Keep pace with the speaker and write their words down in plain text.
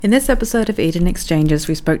In this episode of Eden Exchanges,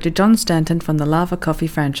 we spoke to John Stanton from the Lava Coffee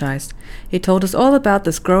franchise. He told us all about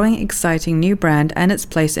this growing, exciting new brand and its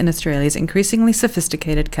place in Australia's increasingly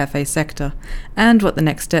sophisticated cafe sector, and what the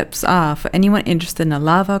next steps are for anyone interested in a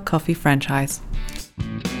Lava Coffee franchise.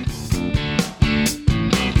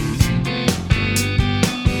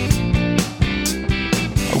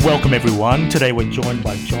 Welcome everyone. Today we're joined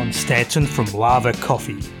by John Stanton from Lava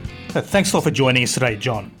Coffee. Thanks a lot for joining us today,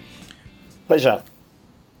 John. Pleasure.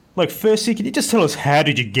 Look, firstly, can you just tell us how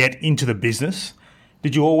did you get into the business?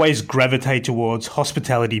 Did you always gravitate towards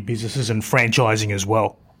hospitality businesses and franchising as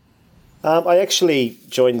well? I actually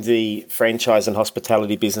joined the franchise and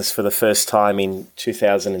hospitality business for the first time in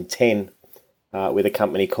 2010 with a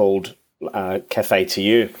company called Cafe to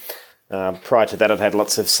You. Prior to that, I'd had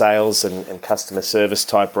lots of sales and customer service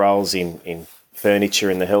type roles in furniture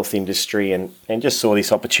in the health industry and just saw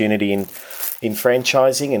this opportunity in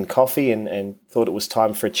franchising and coffee and thought it was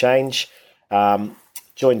time for a change.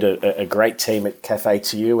 Joined a great team at Cafe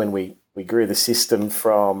to You, and we grew the system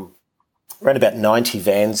from around about 90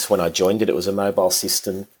 vans when I joined it. It was a mobile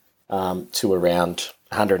system to around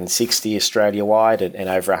 160 Australia-wide and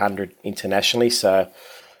over 100 internationally. So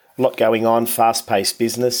a lot going on, fast-paced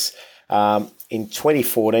business. In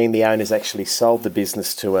 2014, the owners actually sold the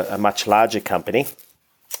business to a much larger company.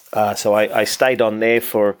 So I stayed on there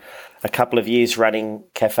for a couple of years running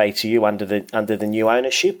Cafe to You under the new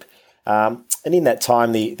ownership. And in that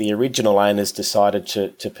time, the original owners decided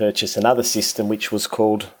to purchase another system, which was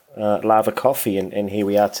called Lava Coffee. And here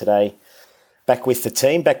we are today, back with the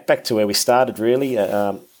team, back to where we started, really.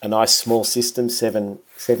 A nice small system, seven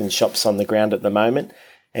shops on the ground at the moment.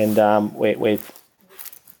 And we're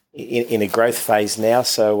in a growth phase now.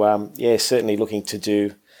 So, certainly looking to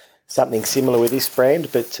do something similar with this brand,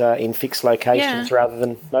 but in fixed locations rather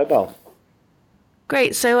than mobile.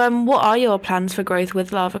 Great. So what are your plans for growth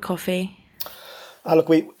with Lava Coffee? Look,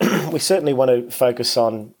 we certainly want to focus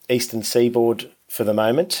on Eastern Seaboard for the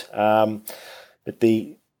moment. But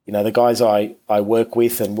the guys I work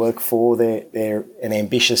with and work for, they're an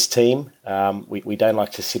ambitious team. We don't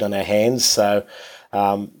like to sit on our hands. So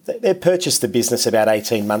they purchased the business about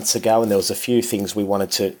 18 months ago, and there was a few things we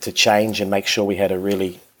wanted to change and make sure we had a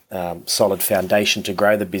really solid foundation to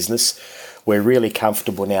grow the business. We're really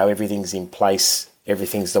comfortable now. Everything's in place.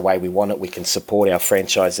 Everything's the way we want it. We can support our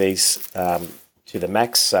franchisees to the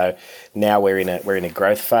max. So now we're in a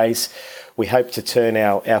growth phase. We hope to turn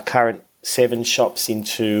our current 7 shops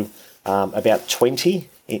into about 20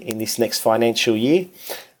 in this next financial year,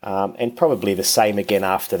 and probably the same again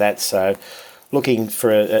after that. So looking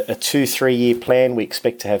for a 2-3 year plan. We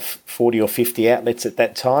expect to have 40 or 50 outlets at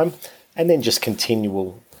that time, and then just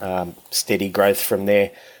continual steady growth from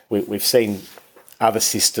there. We've seen other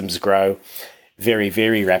systems grow very,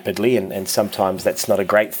 very rapidly, and sometimes that's not a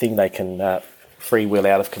great thing. They can freewheel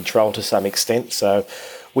out of control to some extent. So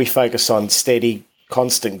we focus on steady,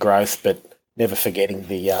 constant growth, but never forgetting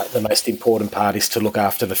the most important part is to look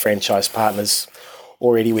after the franchise partners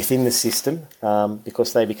already within the system,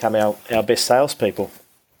 because they become our best salespeople.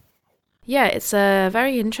 Yeah, it's a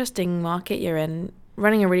very interesting market you're in.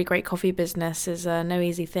 Running a really great coffee business is no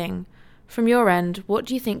easy thing. From your end, what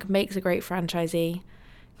do you think makes a great franchisee?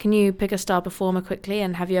 Can you pick a star performer quickly,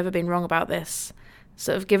 and have you ever been wrong about this?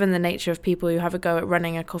 Sort of given the nature of people who have a go at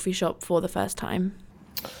running a coffee shop for the first time.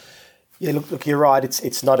 Yeah, look, you're right.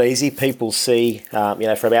 It's not easy. People see,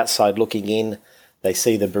 from outside looking in, they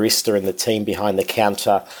see the barista and the team behind the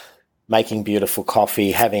counter making beautiful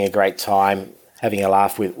coffee, having a great time, having a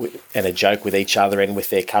laugh with and a joke with each other and with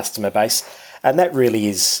their customer base. And that really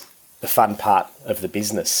is the fun part of the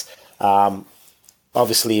business.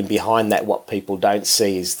 Obviously, and behind that, what people don't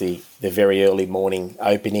see is the very early morning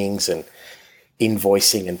openings and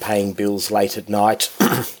invoicing and paying bills late at night,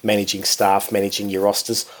 managing staff, managing your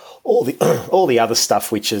rosters, all the other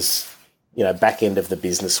stuff which is back end of the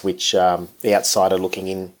business, which the outsider looking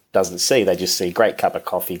in doesn't see. They just see a great cup of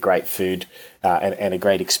coffee, great food, and a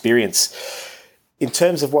great experience. In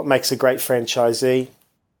terms of what makes a great franchisee,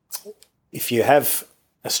 if you have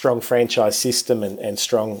a strong franchise system and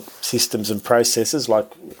strong systems and processes, like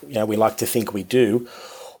we like to think we do,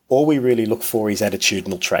 all we really look for is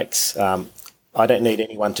attitudinal traits. I don't need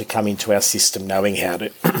anyone to come into our system knowing how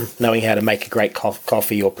to make a great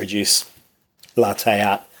coffee or produce latte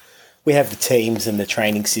art. We have the teams and the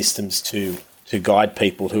training systems to guide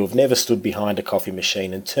people who have never stood behind a coffee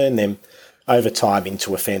machine and turn them over time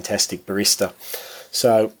into a fantastic barista.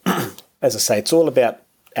 So, as I say, it's all about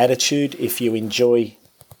attitude. If you enjoy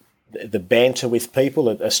the banter with people,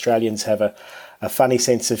 Australians have a funny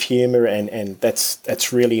sense of humour, and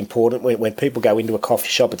that's really important. When people go into a coffee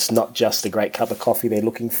shop, it's not just a great cup of coffee they're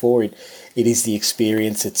looking for. It is the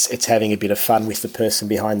experience. It's having a bit of fun with the person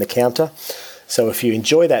behind the counter. So if you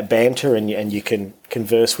enjoy that banter and you can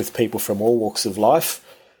converse with people from all walks of life,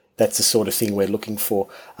 that's the sort of thing we're looking for.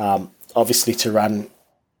 Obviously, to run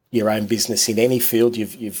your own business in any field,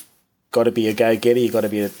 you've got to be a go-getter. You've got to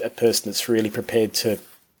be a person that's really prepared to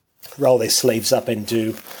roll their sleeves up and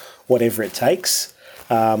do whatever it takes.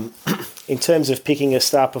 In terms of picking a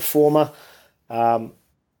star performer,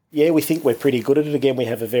 we think we're pretty good at it. Again, we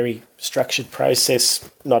have a very structured process.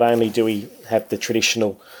 Not only do we have the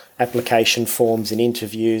traditional application forms and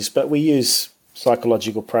interviews, but we use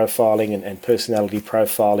psychological profiling and personality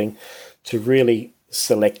profiling to really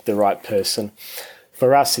select the right person.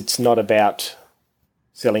 For us, it's not about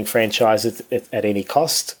selling franchises at any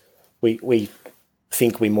cost. We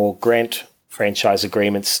think we more grant franchise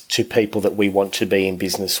agreements to people that we want to be in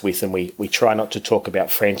business with, and we try not to talk about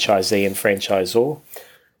franchisee and franchisor.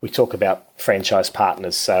 We talk about franchise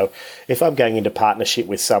partners. So if I'm going into partnership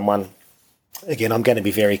with someone, again, I'm going to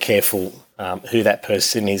be very careful who that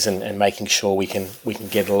person is and making sure we can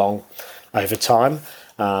get along over time.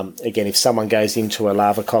 Again, if someone goes into a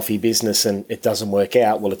Lava Coffee business and it doesn't work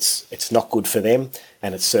out, well, it's not good for them,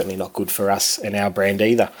 and it's certainly not good for us and our brand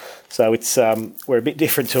either. So it's we're a bit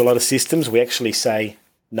different to a lot of systems. We actually say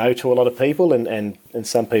no to a lot of people, and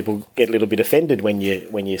some people get a little bit offended when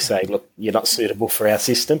you say, look, you're not suitable for our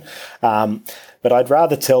system. But I'd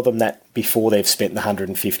rather tell them that before they've spent the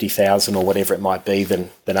 $150,000 or whatever it might be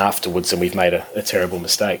than afterwards, and we've made a terrible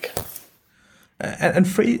mistake. And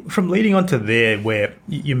from leading on to there, where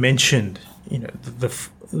you mentioned, the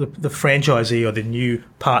franchisee or the new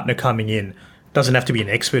partner coming in doesn't have to be an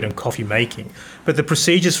expert in coffee making, but the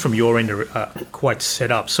procedures from your end are quite set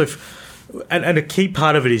up. So, and a key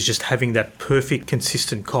part of it is just having that perfect,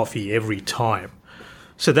 consistent coffee every time.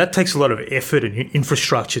 So that takes a lot of effort and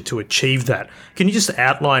infrastructure to achieve that. Can you just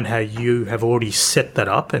outline how you have already set that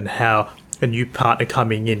up and how a new partner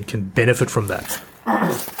coming in can benefit from that?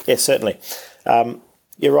 Yes, certainly.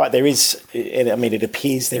 You're right. There is, it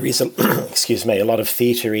appears there is a lot of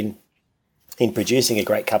theatre in producing a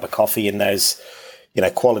great cup of coffee, and those,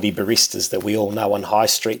 quality baristas that we all know on High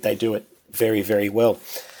Street, they do it very, very well.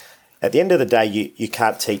 At the end of the day, you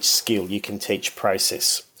can't teach skill, you can teach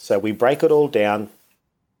process. So we break it all down,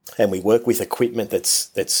 and we work with equipment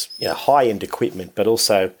that's high-end equipment, but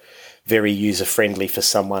also very user-friendly for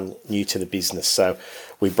someone new to the business. So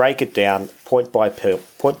we break it down point by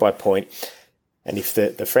point, and if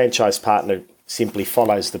the franchise partner simply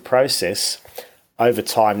follows the process, over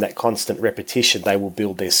time, that constant repetition, they will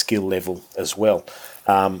build their skill level as well.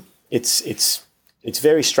 It's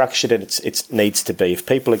very structured, and it needs to be. If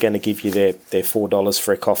people are going to give you their $4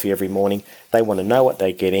 for a coffee every morning, they want to know what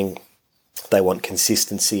they're getting, they want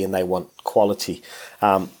consistency, and they want quality.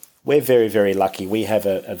 We're very, very lucky. We have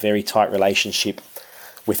a very tight relationship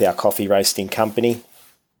with our coffee roasting company,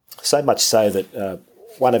 so much so that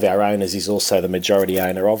one of our owners is also the majority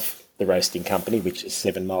owner of the roasting company, which is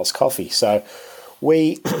 7 Miles Coffee. So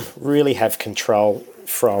we really have control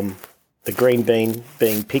from the green bean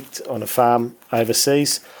being picked on a farm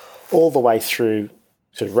overseas, all the way through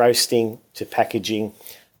to roasting, to packaging,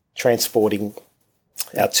 transporting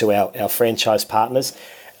out to our franchise partners,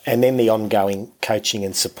 and then the ongoing coaching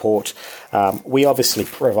and support. We obviously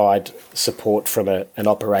provide support from an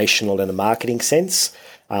operational and a marketing sense,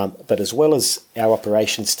 but as well as our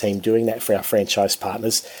operations team doing that for our franchise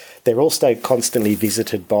partners, they're also constantly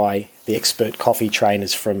visited by the expert coffee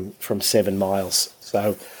trainers from 7 Miles.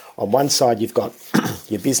 So on one side, you've got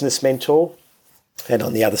your business mentor, and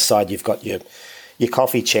on the other side, you've got your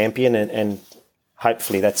coffee champion, and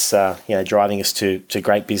hopefully that's driving us to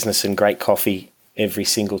great business and great coffee every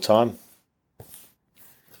single time.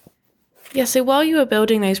 Yeah, so while you were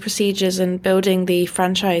building those procedures and building the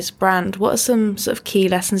franchise brand, what are some sort of key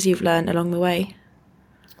lessons you've learned along the way?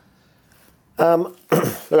 Look,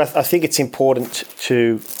 I think it's important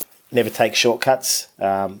to never take shortcuts.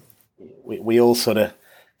 We all sort of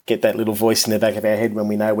get that little voice in the back of our head when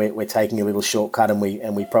we know we're taking a little shortcut and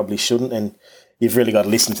we probably shouldn't. And you've really got to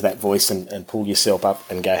listen to that voice and pull yourself up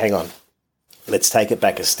and go, hang on, let's take it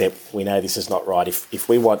back a step. We know this is not right. If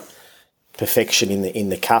we want perfection in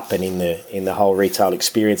the cup and in the whole retail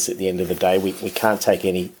experience at the end of the day, we can't take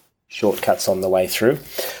any shortcuts on the way through.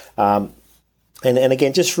 And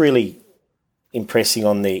again, just really impressing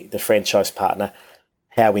on the franchise partner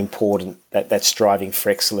how important that striving for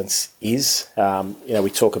excellence is. We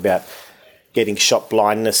talk about getting shop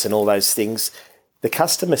blindness and all those things. the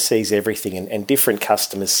customer sees everything, and different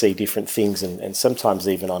customers see different things, and sometimes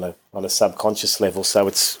even on a subconscious level.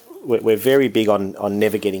 So we're very big on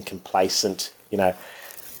never getting complacent.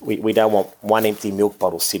 We don't want one empty milk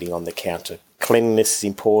bottle sitting on the counter. Cleanliness is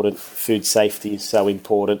important. Food safety is so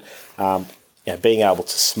important. Being able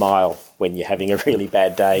to smile when you're having a really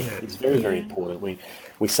bad day is very, very important.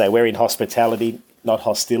 We say we're in hospitality, not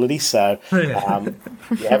hostility. So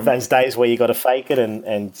you have those days where you got to fake it,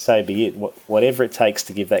 and so be it. Whatever it takes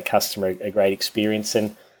to give that customer a great experience,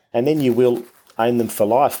 and then you will own them for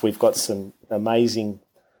life. We've got some amazing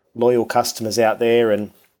loyal customers out there,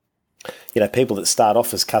 and people that start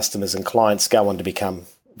off as customers and clients go on to become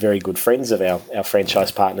very good friends of our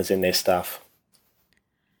franchise partners and their staff.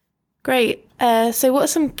 Great. So what are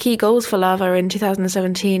some key goals for Lava in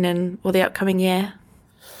 2017 or the upcoming year?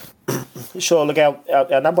 Sure. Look,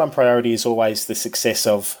 our number one priority is always the success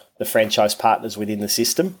of the franchise partners within the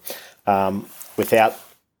system. Without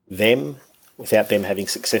them having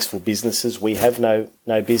successful businesses, we have no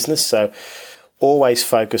business. So always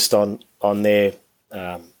focused on their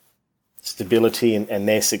stability and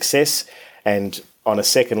their success. And on a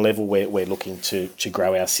second level, we're looking to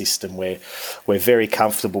grow our system. We're very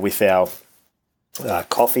comfortable with our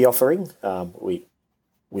coffee offering.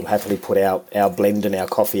 We'll happily put our blend and our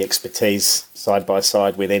coffee expertise side by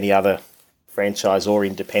side with any other franchise or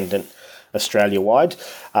independent Australia-wide.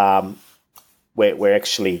 We're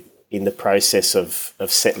actually in the process of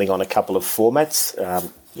settling on a couple of formats.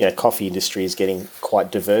 Coffee industry is getting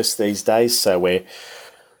quite diverse these days, so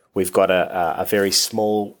we've got a very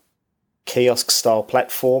small kiosk-style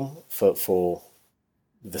platform for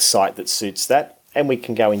the site that suits that, and we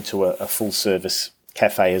can go into a full-service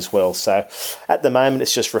cafe as well. So at the moment,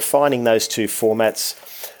 it's just refining those two formats,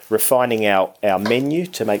 refining our menu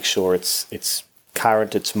to make sure it's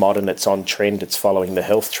current, it's modern, it's on trend, it's following the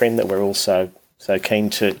health trend that we're also so keen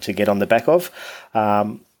to get on the back of,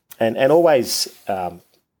 and always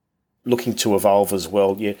looking to evolve as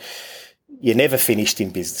well. You're never finished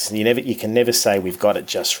in business, and you can never say we've got it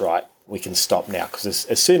just right. We can stop now, because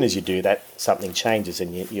as soon as you do that, something changes,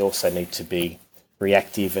 and you also need to be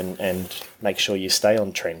reactive and make sure you stay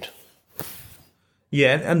on trend.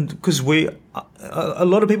 Yeah, and because a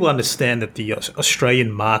lot of people understand that the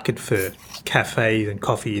Australian market for cafes and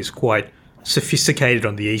coffee is quite sophisticated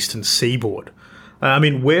on the eastern seaboard.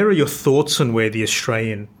 Where are your thoughts on where the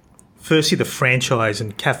Australian, firstly the franchise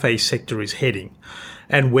and cafe sector is heading,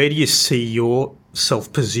 and where do you see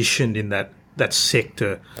yourself positioned in that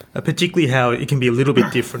sector, particularly how it can be a little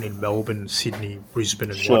bit different in Melbourne, Sydney,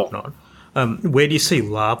 Brisbane and Sure. whatnot? Where do you see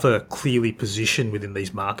Lava clearly positioned within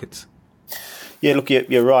these markets? Yeah, look,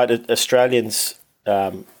 you're right. Australians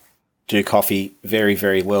do coffee very,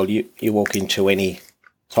 very well. You walk into any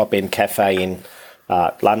top-end cafe in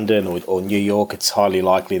London or New York, it's highly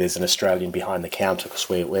likely there's an Australian behind the counter, because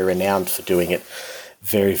we're renowned for doing it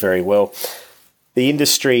very, very well. The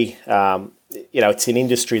industry, it's an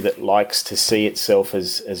industry that likes to see itself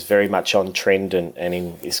as very much on trend and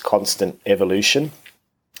in this constant evolution.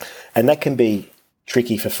 And that can be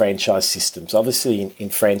tricky for franchise systems. Obviously, in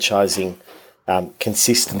franchising,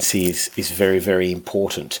 consistency is very, very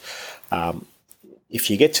important. If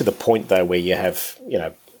you get to the point, though, where you have,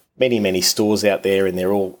 many, many stores out there and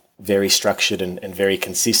they're all very structured and very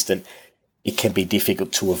consistent, it can be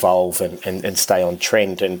difficult to evolve and stay on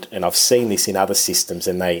trend. And I've seen this in other systems,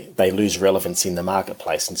 and they lose relevance in the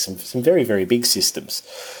marketplace, and some very, very big systems.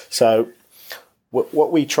 So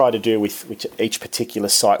what we try to do with each particular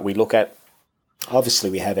site we look at, obviously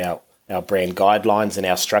we have our brand guidelines and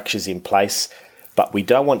our structures in place, but we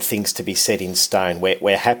don't want things to be set in stone.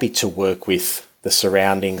 We're happy to work with the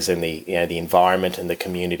surroundings and the environment and the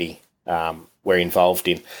community we're involved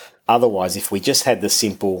in. Otherwise, if we just had the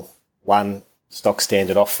simple one stock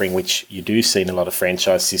standard offering, which you do see in a lot of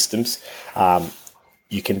franchise systems,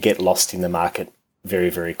 you can get lost in the market very,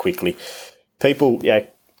 very quickly.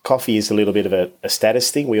 Coffee is a little bit of a status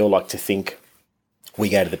thing. We all like to think we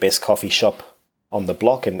go to the best coffee shop on the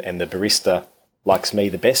block, and the barista likes me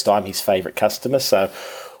the best. I'm his favourite customer. So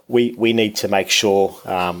we need to make sure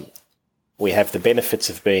we have the benefits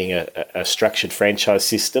of being a structured franchise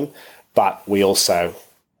system, but we also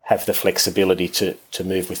have the flexibility to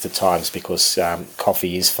move with the times, because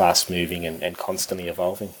coffee is fast moving and constantly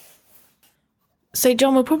evolving. So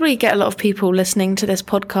John, we'll probably get a lot of people listening to this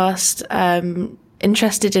podcast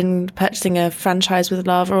interested in purchasing a franchise with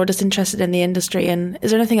Lava, or just interested in the industry. And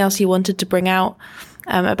is there anything else you wanted to bring out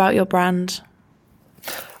about your brand?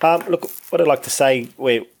 Look, what I'd like to say,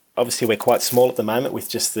 we're quite small at the moment with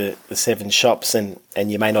just the 7 shops, and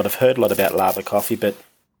you may not have heard a lot about Lava Coffee, but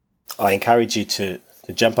I encourage you to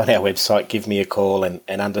jump on our website, give me a call and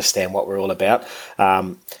understand what we're all about.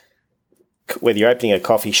 Whether you're opening a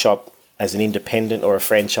coffee shop as an independent or a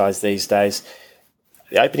franchise these days,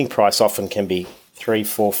 the opening price often can be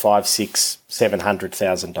 $300,000, $400,000,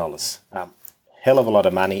 $500,000, $600,000, hell of a lot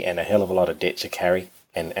of money and a hell of a lot of debt to carry,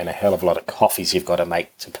 and a hell of a lot of coffees you've got to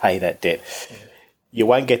make to pay that debt. You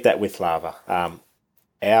won't get that with Lava.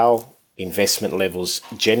 Our investment levels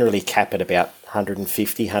generally cap at about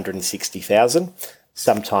 $150,000, $160,000,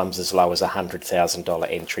 sometimes as low as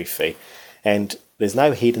 $100,000 entry fee. And there's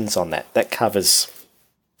no hiddens on that. That covers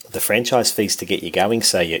the franchise fees to get you going,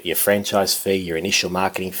 so your franchise fee, your initial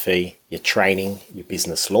marketing fee, your training, your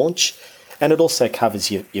business launch, and it also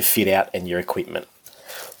covers your fit out and your equipment.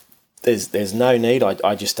 There's no need.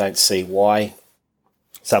 I just don't see why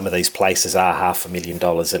some of these places are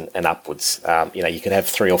 $500,000 and upwards. You could have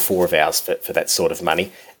 3 or 4 of ours for that sort of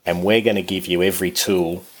money, and we're going to give you every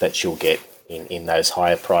tool that you'll get in those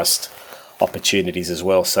higher priced opportunities as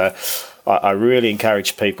well. So I really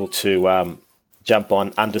encourage people to jump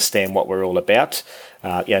on, understand what we're all about.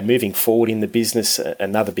 Moving forward in the business,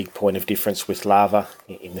 another big point of difference with Lava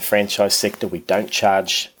in the franchise sector, we don't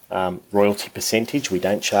charge royalty percentage. We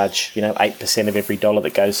don't charge 8% of every dollar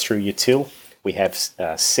that goes through your till. We have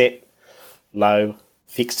set, low,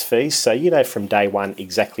 fixed fees. So you know from day one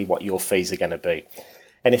exactly what your fees are going to be.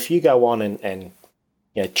 And if you go on and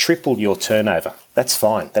triple your turnover, that's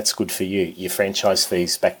fine. That's good for you. Your franchise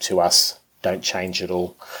fees back to us don't change at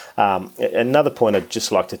all. Another point I'd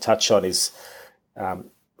just like to touch on is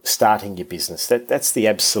starting your business. That's the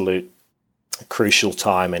absolute crucial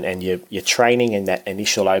time, and your training and that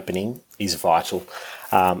initial opening is vital.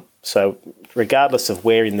 So regardless of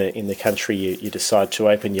where in the country you decide to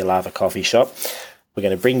open your Lava coffee shop, we're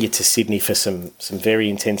going to bring you to Sydney for some very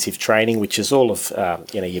intensive training, which is all of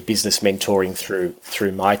your business mentoring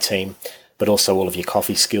through my team, but also all of your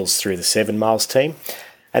coffee skills through the 7 Miles team.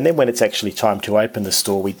 And then when it's actually time to open the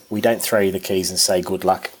store, we don't throw you the keys and say good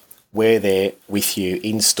luck. We're there with you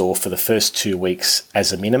in store for the first 2 weeks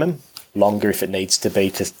as a minimum, longer if it needs to be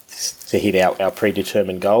to hit our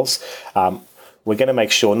predetermined goals. We're going to make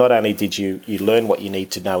sure not only did you learn what you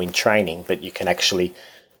need to know in training, but you can actually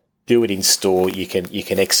do it in store. You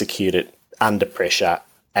can execute it under pressure,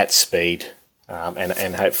 at speed,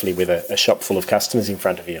 and hopefully with a shop full of customers in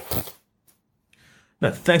front of you. No,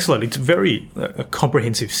 thanks a lot. It's a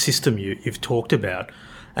comprehensive system you've talked about.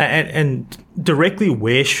 And directly,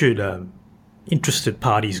 where should interested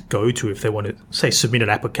parties go to if they want to, say, submit an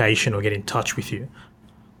application or get in touch with you?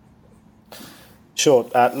 Sure.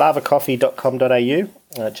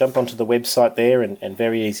 lavacoffee.com.au. Jump onto the website there and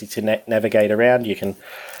very easy to navigate around. You can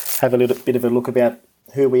have a little bit of a look about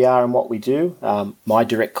who we are and what we do. My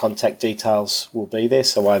direct contact details will be there,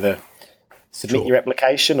 so either submit your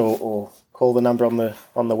application or call the number on the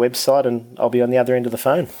website, and I'll be on the other end of the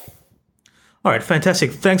phone. All right,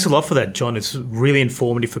 fantastic. Thanks a lot for that, John. It's really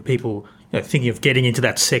informative for people thinking of getting into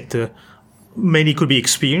that sector. Many could be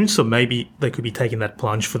experienced, or maybe they could be taking that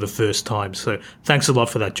plunge for the first time. So thanks a lot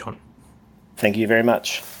for that, John. Thank you very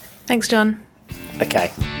much. Thanks, John.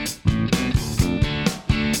 Okay.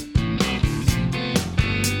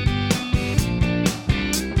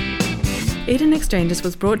 Eden Exchanges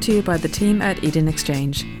was brought to you by the team at Eden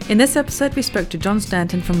Exchange. In this episode, we spoke to John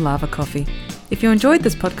Stanton from Lava Coffee. If you enjoyed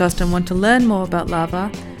this podcast and want to learn more about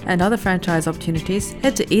Lava and other franchise opportunities,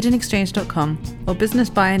 head to edenexchange.com or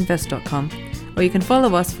businessbuyinvest.com, or you can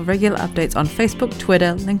follow us for regular updates on Facebook,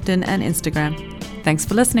 Twitter, LinkedIn, and Instagram. Thanks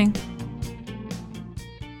for listening.